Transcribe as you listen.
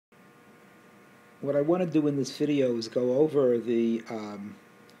What I want to do in this video is go over the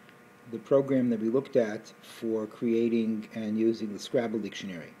program that we looked at for creating and using the Scrabble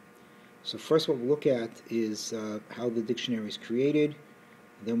Dictionary. So first what we'll look at is how the dictionary is created,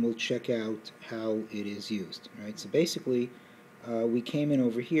 then we'll check out how it is used. Right? So basically we came in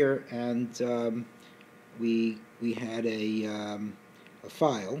over here and we had a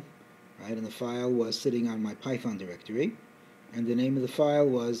file, right? And the file was sitting on my Python directory, and the name of the file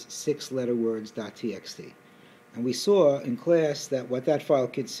was 6letterwords.txt. And we saw in class that what that file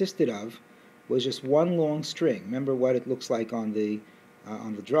consisted of was just one long string. Remember what it looks like on the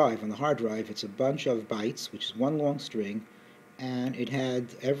drive, on the hard drive. It's a bunch of bytes, which is one long string, and it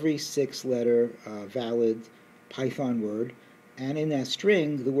had every 6-letter valid Python word, and in that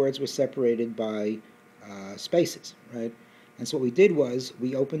string the words were separated by spaces, right? And so what we did was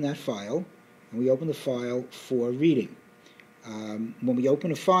we opened that file, and we opened the file for reading. When we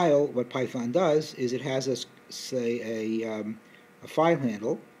open a file, what Python does is it has us say a file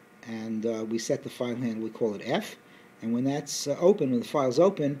handle, and we set the file handle, we call it F, and when that's open, when the file's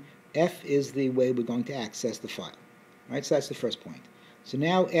open, F is the way we're going to access the file. Right, so that's the first point. So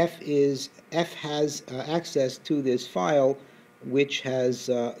now F has access to this file, which has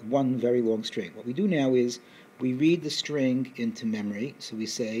one very long string. What we do now is we read the string into memory. So we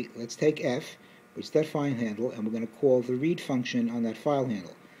say, let's take F, which is that file handle, and we're going to call the read function on that file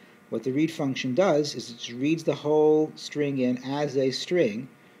handle. What the read function does is it just reads the whole string in as a string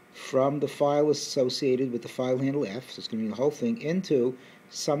from the file associated with the file handle F, so it's going to read the whole thing into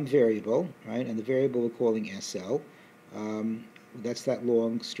some variable, right? And the variable we're calling SL. That's that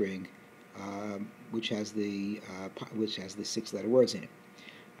long string, which has the 6-letter words in it.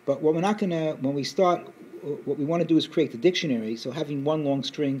 But what we're not going to, when we start, what we want to do is create the dictionary. So having one long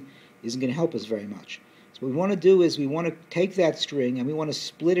string isn't going to help us very much. So what we want to do is we want to take that string and we want to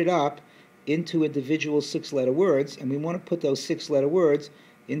split it up into individual 6-letter words, and we want to put those 6-letter words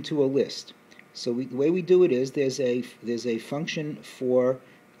into a list. So the way we do it is there's a function for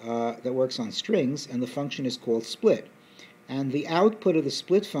that works on strings, and the function is called split. And the output of the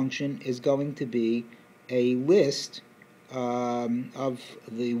split function is going to be a list of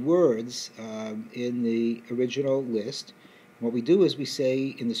the words in the original list. What we do is we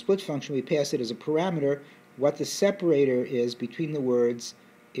say in the split function we pass it as a parameter what the separator is between the words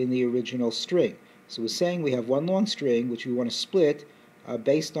in the original string. So we're saying we have one long string which we want to split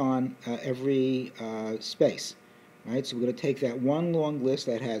based on every space. Right? So we're going to take that one long list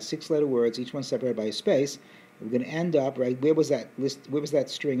that has 6-letter words, each one separated by a space. We're going to end up, right, where was that list, where was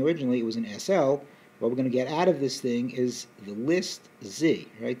that string originally? It was in SL. What we're going to get out of this thing is the list Z,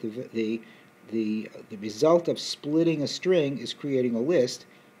 right? The result of splitting a string is creating a list.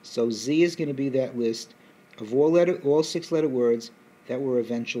 So Z is going to be that list of all 6-letter words that were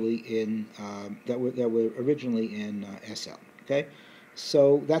eventually in that were originally in SL. Okay,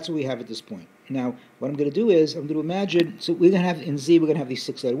 so that's what we have at this point. Now, what I'm going to do is I'm going to imagine. So we're going to have in Z, we're going to have these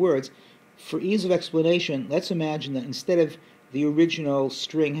 6-letter words. For ease of explanation, let's imagine that instead of the original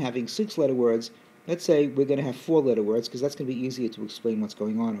string having 6-letter words, let's say we're going to have 4-letter words, because that's going to be easier to explain what's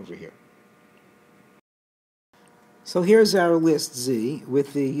going on over here. So here's our list Z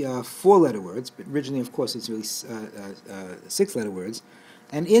with the 4-letter words, but originally, of course, it's really 6-letter words.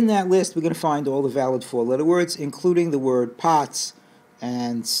 And in that list, we're going to find all the valid 4-letter words, including the word pots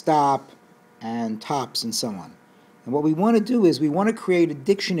and stop and tops and so on. And what we want to do is we want to create a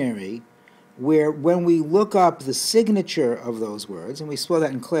dictionary where when we look up the signature of those words, and we saw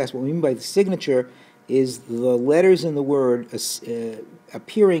that in class, what we mean by the signature is the letters in the word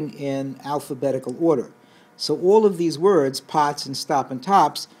appearing in alphabetical order. So all of these words, pots and stop and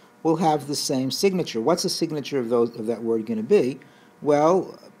tops, will have the same signature. What's the signature of that word going to be?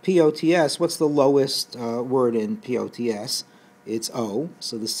 Well, POTS, what's the lowest word in POTS? It's O.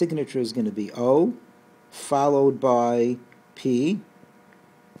 So the signature is going to be O, followed by P,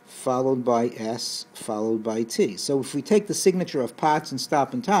 followed by S, followed by T. So if we take the signature of pots and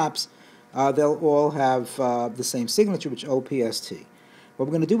stop and tops, they'll all have the same signature, which is OPST. What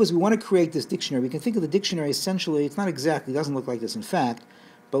we're going to do is we want to create this dictionary. We can think of the dictionary essentially, it's not exactly, it doesn't look like this in fact,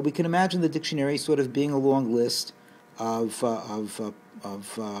 but we can imagine the dictionary sort of being a long list of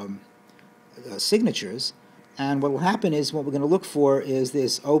signatures. And what will happen is what we're going to look for is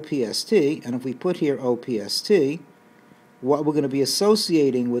this OPST, and if we put here OPST, what we're going to be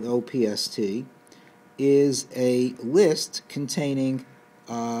associating with OPST is a list containing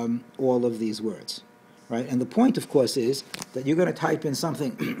all of these words, right? And the point, of course, is that you're going to type in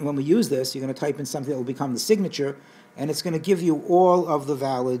something, when we use this, you're going to type in something that will become the signature, and it's going to give you all of the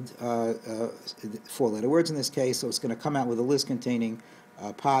valid four-letter words in this case, so it's going to come out with a list containing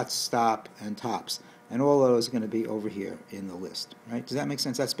pots, stop, and tops. And all of those are going to be over here in the list. Right? Does that make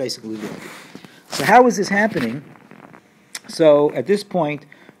sense? That's basically the idea. So how is this happening? So at this point,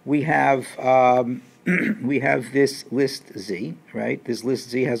 we have we have this list Z, right? This list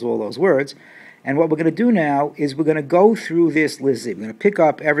Z has all those words. And what we're going to do now is we're going to go through this list Z. We're going to pick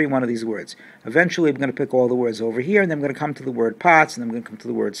up every one of these words. Eventually, we're going to pick all the words over here, and then we're going to come to the word pots, and then we're going to come to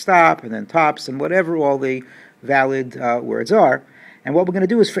the word stop, and then tops, and whatever all the valid words are. And what we're going to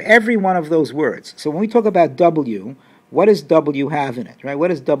do is for every one of those words. So when we talk about W, what does W have in it, right? What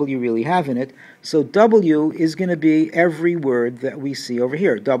does W really have in it? So W is going to be every word that we see over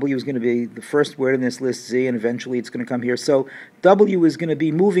here. W is going to be the first word in this list Z, and eventually it's going to come here. So W is going to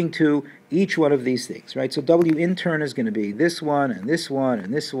be moving to each one of these things, right? So W in turn is going to be this one, and this one,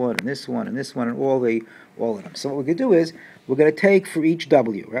 and this one, and this one, and this one, and all of them. So what we're going to do is we're going to take for each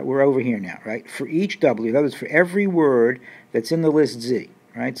W, right? We're over here now, right? For each W, that is for every word that's in the list Z.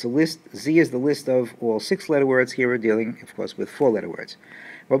 Right, so list Z is the list of all 6-letter words. Here we're dealing, of course, with 4-letter words.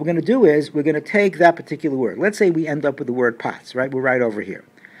 What we're going to do is we're going to take that particular word. Let's say we end up with the word pots, right? We're right over here.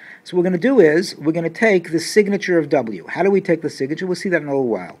 So what we're going to do is we're going to take the signature of W. How do we take the signature? We'll see that in a little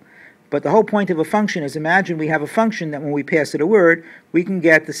while. But the whole point of a function is imagine we have a function that when we pass it a word, we can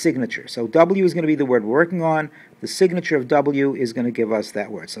get the signature. So W is going to be the word we're working on. The signature of W is going to give us that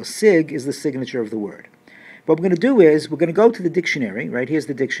word. So sig is the signature of the word. What we're going to do is we're going to go to the dictionary, right? Here's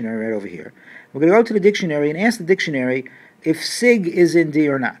the dictionary right over here. We're going to go to the dictionary and ask the dictionary if sig is in D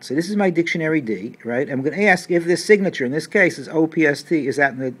or not. So this is my dictionary D, right? And we're going to ask if this signature, in this case, is OPST, is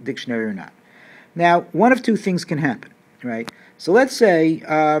that in the dictionary or not. Now, one of two things can happen, right? So let's say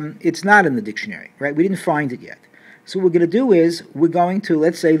it's not in the dictionary, right? We didn't find it yet. So what we're going to do is we're going to,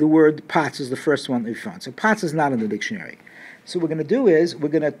 let's say the word pots is the first one that we found. So pots is not in the dictionary. So what we're going to do is we're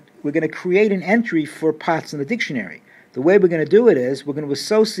going to create an entry for pots in the dictionary. The way we're going to do it is we're going to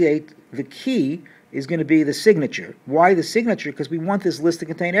associate the key is going to be the signature. Why the signature? Because we want this list to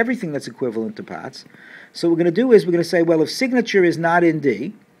contain everything that's equivalent to pots. So what we're going to do is we're going to say, well, if signature is not in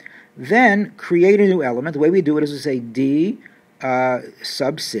D, then create a new element. The way we do it is we say D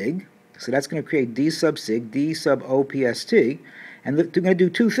sub sig. So that's going to create D sub sig, D sub OPST. And we're going to do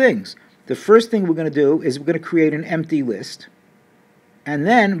two things. The first thing we're going to do is we're going to create an empty list. And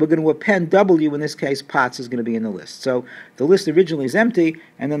then we're going to append W, in this case, pots is going to be in the list. So the list originally is empty,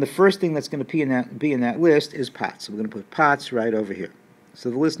 and then the first thing that's going to be in that list is pots. So we're going to put pots right over here.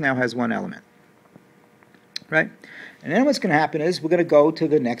 So the list now has one element. Right? And then what's going to happen is we're going to go to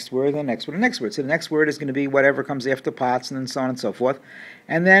the next word, the next word, the next word. So the next word is going to be whatever comes after pots, and then so on and so forth.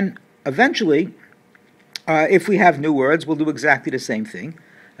 And then eventually, if we have new words, we'll do exactly the same thing.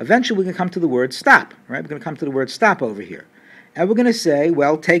 Eventually, we're going to come to the word stop. Right? We're going to come to the word stop over here. And we're going to say,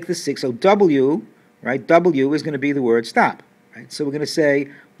 well, take the 6. So W, right? W is going to be the word stop. Right? So we're going to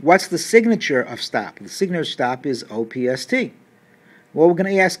say, what's the signature of stop? The signature of stop is OPST. Well, we're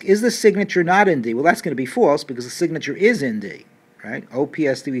going to ask, is the signature not in D? Well, that's going to be false because the signature is in D. Right?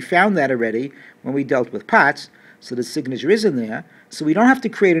 OPST, we found that already when we dealt with pots. So the signature is in there. So we don't have to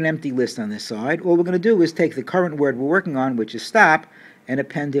create an empty list on this side. All we're going to do is take the current word we're working on, which is stop, and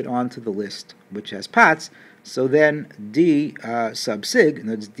append it onto the list, which has pots. So then D sub sig, and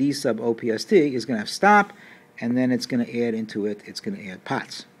that's D sub OPST, is going to have stop, and then it's going to add into it, it's going to add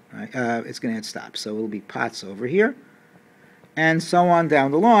pots. Right? It's going to add stop. So it'll be pots over here, and so on down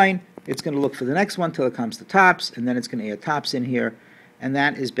the line. It's going to look for the next one till it comes to tops, and then it's going to add tops in here, and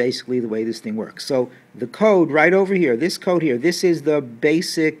that is basically the way this thing works. So the code right over here, this code here, this is the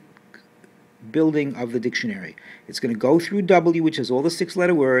basic building of the dictionary. It's going to go through W, which has all the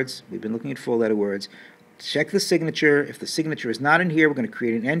 6-letter words. We've been looking at 4-letter words. Check the signature. If the signature is not in here, we're going to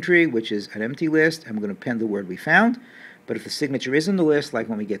create an entry, which is an empty list, and we're going to append the word we found. But if the signature is in the list, like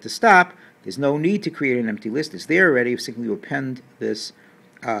when we get to stop, there's no need to create an empty list. It's there already. We simply append this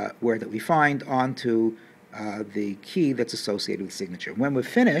word that we find onto the key that's associated with the signature. When we're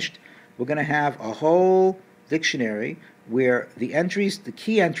finished, we're going to have a whole dictionary where the entries, the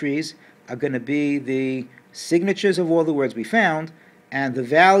key entries, are going to be the signatures of all the words we found, and the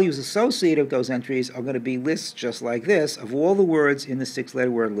values associated with those entries are going to be lists just like this of all the words in the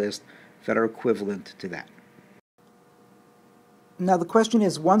 6-letter word list that are equivalent to that. Now the question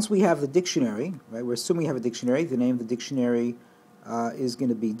is, once we have the dictionary, right, we're assuming we have a dictionary, the name of the dictionary is going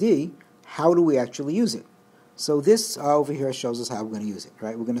to be D, how do we actually use it? So this over here shows us how we're going to use it.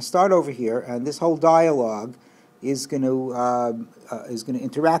 Right? We're going to start over here, and this whole dialogue is going to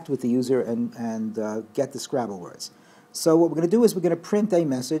interact with the user and get the Scrabble words. So what we're going to do is we're going to print a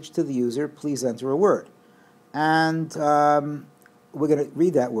message to the user, please enter a word. And we're going to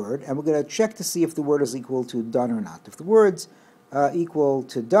read that word, and we're going to check to see if the word is equal to done or not. If the word's equal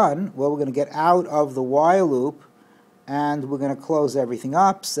to done, well, we're going to get out of the while loop, and we're going to close everything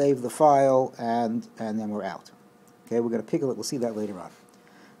up, save the file, and then we're out. Okay, we're going to pickle it. We'll see that later on.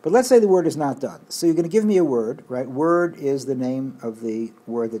 But let's say the word is not done. So you're going to give me a word, right? Word is the name of the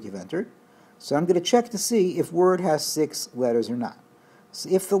word that you've entered. So I'm going to check to see if word has 6 letters or not. So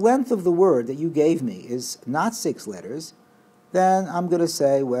if the length of the word that you gave me is not 6 letters, then I'm going to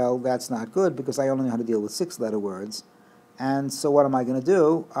say, well, that's not good because I only know how to deal with 6-letter words. And so what am I going to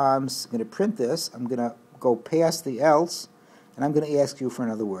do? I'm going to print this. I'm going to go past the else, and I'm going to ask you for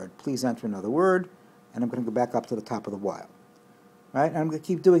another word. Please enter another word, and I'm going to go back up to the top of the while. Right? And I'm going to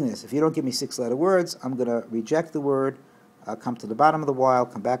keep doing this. If you don't give me 6-letter words, I'm going to reject the word, come to the bottom of the while,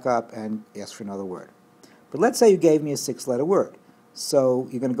 come back up, and ask for another word. But let's say you gave me a 6-letter word. So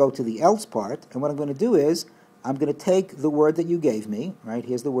you're going to go to the else part, and what I'm going to do is I'm going to take the word that you gave me, right?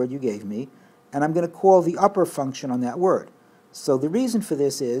 Here's the word you gave me, and I'm going to call the upper function on that word. So the reason for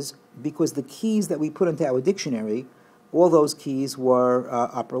this is because the keys that we put into our dictionary, all those keys were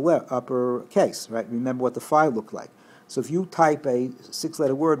uppercase, right? Remember what the file looked like. So if you type a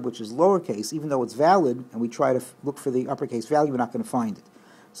 6-letter word which is lowercase, even though it's valid, and we try to look for the uppercase value, we're not going to find it.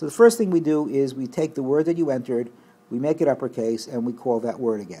 So the first thing we do is we take the word that you entered, we make it uppercase, and we call that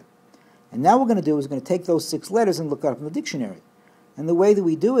word again. And now what we're going to do is we're going to take those 6 letters and look it up in the dictionary. And the way that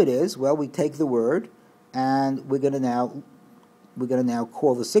we do it is, well, we take the word, and we're going to now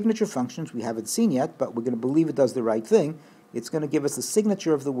call the signature function, which we haven't seen yet, but we're going to believe it does the right thing. It's going to give us the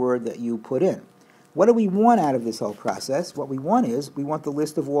signature of the word that you put in. What do we want out of this whole process? What we want is, we want the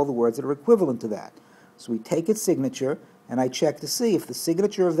list of all the words that are equivalent to that. So we take its signature, and I check to see if the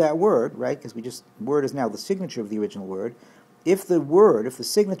signature of that word, right, because word is now the signature of the original word, if the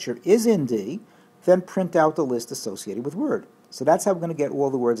signature is in D, then print out the list associated with word. So that's how we're going to get all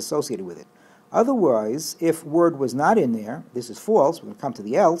the words associated with it. Otherwise, if word was not in there, this is false, we're going to come to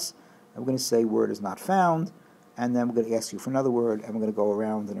the else, and we're going to say word is not found, and then we're going to ask you for another word, and we're going to go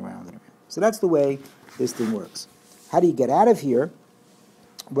around and around and around. So that's the way this thing works. How do you get out of here?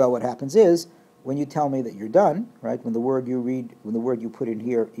 Well, what happens is, when you tell me that you're done, right, when the word you put in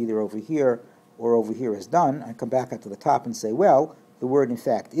here, either over here or over here is done, I come back up to the top and say, well, the word in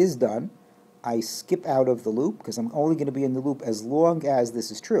fact is done. I skip out of the loop, because I'm only going to be in the loop as long as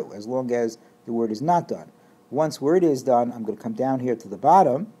this is true, as long as the word is not done. Once word is done, I'm going to come down here to the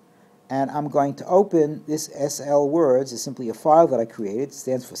bottom, and I'm going to open this SL words. Is simply a file that I created. It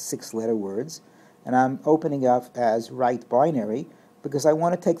stands for 6-letter words, and I'm opening up as write binary, because I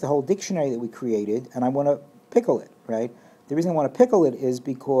want to take the whole dictionary that we created, and I want to pickle it, right? The reason I want to pickle it is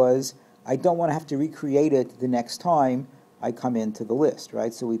because I don't want to have to recreate it the next time I come into the list,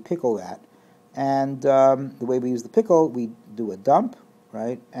 right? So we pickle that. And the way we use the pickle, we do a dump,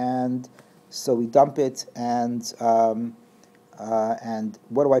 right? And so we dump it, and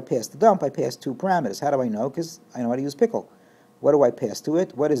what do I pass the dump? I pass 2 parameters. How do I know? Because I know how to use pickle. What do I pass to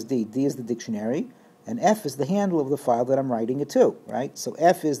it? What is D? D is the dictionary, and F is the handle of the file that I'm writing it to, right? So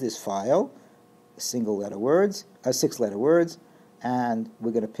F is this file, 6-letter words, and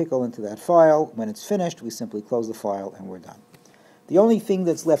we're going to pickle into that file. When it's finished, we simply close the file, and we're done. The only thing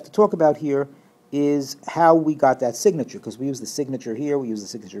that's left to talk about here is how we got that signature, because we used the signature here, we used the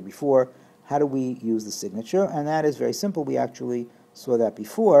signature before. How do we use the signature? And that is very simple. We actually saw that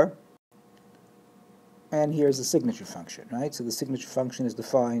before. And here's the signature function, right? So the signature function is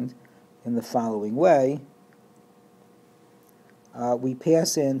defined in the following way. We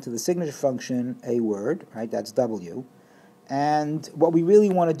pass into the signature function a word, right? That's W. And what we really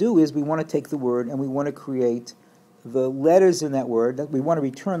want to do is we want to take the word and we want to create the letters in that word. We want to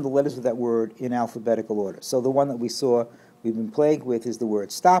return the letters of that word in alphabetical order. So the one that we saw we've been playing with is the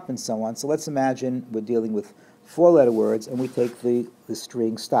word stop and so on. So let's imagine we're dealing with 4-letter words and we take the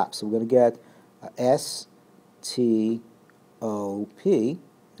string stop. So we're going to get S, T, O, P,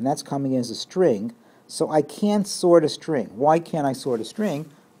 and that's coming in as a string. So I can't sort a string. Why can't I sort a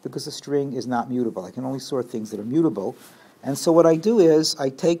string? Because a string is not mutable. I can only sort things that are mutable. And so what I do is I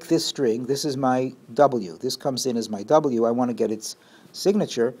take this string. This is my W. This comes in as my W. I want to get its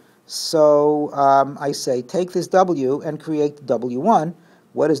signature. So I say take this W and create W1.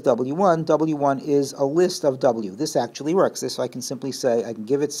 What is W1? W1 is a list of W. This actually works. This I can simply say, I can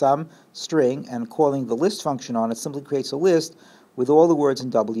give it some string, and calling the list function on it simply creates a list with all the words in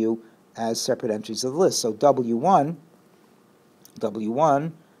W as separate entries of the list. So W1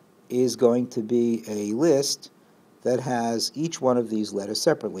 is going to be a list that has each one of these letters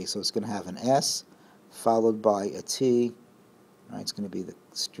separately. So it's going to have an S followed by a T. Right, it's going to be the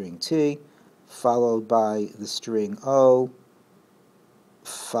string T, followed by the string O,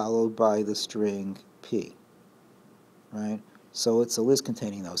 followed by the string P. Right? So it's a list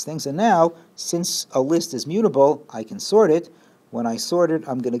containing those things. And now, since a list is mutable, I can sort it. When I sort it,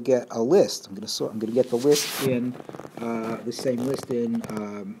 I'm going to get a list. I'm going to get the list in the same list in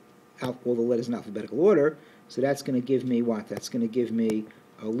all the letters in alphabetical order. So that's going to give me what? That's going to give me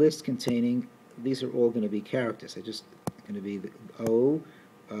a list containing, these are all going to be characters. Going to be the O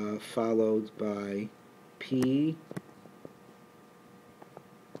followed by P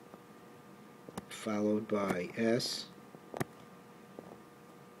followed by S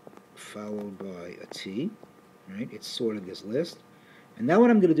followed by a T. Right? It's sorted this list. And now what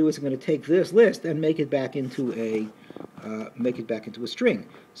I'm going to do is I'm going to take this list and make it back into a string.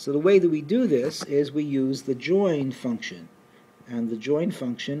 So the way that we do this is we use the join function. And the join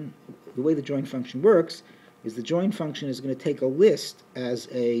function, the way the join function works is the join function is going to take a list as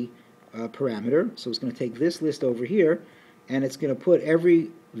a parameter. So it's going to take this list over here, and it's going to put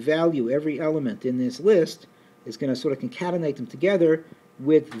every value, every element in this list, is going to sort of concatenate them together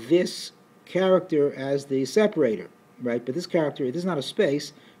with this character as the separator, right? But this character, this is not a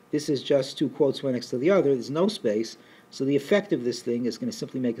space. This is just two quotes one next to the other. There's no space. So the effect of this thing is going to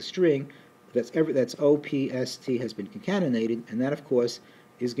simply make a string that's OPST has been concatenated, and that, of course,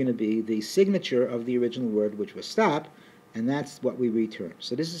 is going to be the signature of the original word, which was stop, and that's what we return.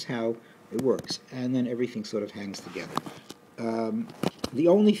 So this is how it works, and then everything sort of hangs together. The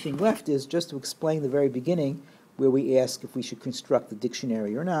only thing left is just to explain the very beginning, where we ask if we should construct the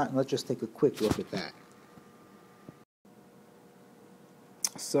dictionary or not, and let's just take a quick look at that.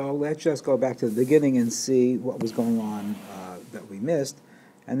 So let's just go back to the beginning and see what was going on that we missed,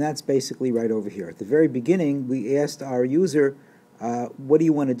 and that's basically right over here. At the very beginning, we asked our user, what do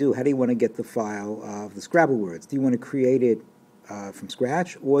you want to do? How do you want to get the file of the Scrabble words? Do you want to create it from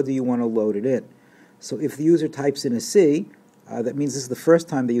scratch, or do you want to load it in? So if the user types in a C, that means this is the first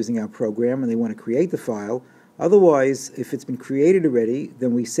time they're using our program and they want to create the file. Otherwise, if it's been created already,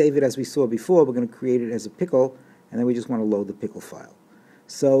 then we save it as we saw before. We're going to create it as a pickle, and then we just want to load the pickle file.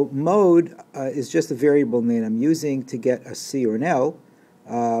 So mode is just a variable name I'm using to get a C or an L.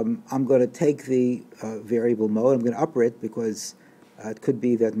 I'm going to take the variable mode. I'm going to upper it because it could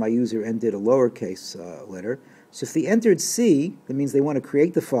be that my user entered a lowercase letter. So if they entered C, that means they want to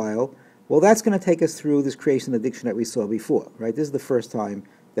create the file. Well, that's going to take us through this creation of the dictionary that we saw before, right? This is the first time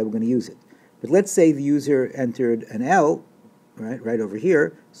that we're going to use it. But let's say the user entered an L, right over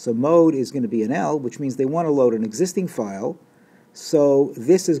here. So mode is going to be an L, which means they want to load an existing file. So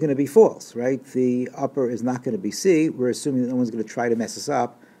this is going to be false, right? The upper is not going to be C. We're assuming that no one's going to try to mess us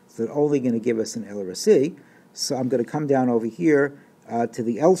up. So they're only going to give us an L or a C. So I'm going to come down over here to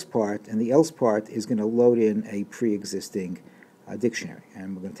the else part, and the else part is going to load in a pre-existing dictionary.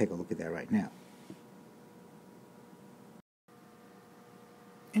 And we're going to take a look at that right now.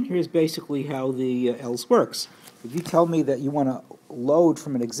 And here's basically how the else works. If you tell me that you want to load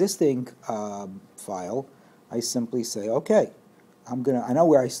from an existing file, I simply say, okay, I know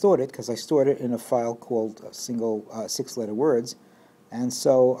where I stored it because I stored it in a file called single 6-letter words. And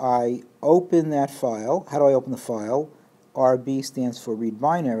so I open that file. How do I open the file? RB stands for read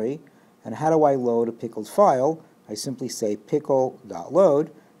binary. And how do I load a pickled file? I simply say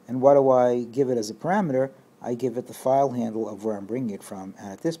pickle.load. And what do I give it as a parameter? I give it the file handle of where I'm bringing it from.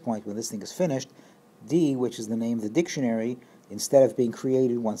 And at this point, when this thing is finished, D, which is the name of the dictionary, instead of being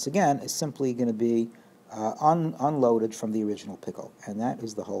created once again, is simply going to be unloaded from the original pickle. And that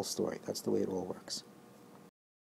is the whole story. That's the way it all works.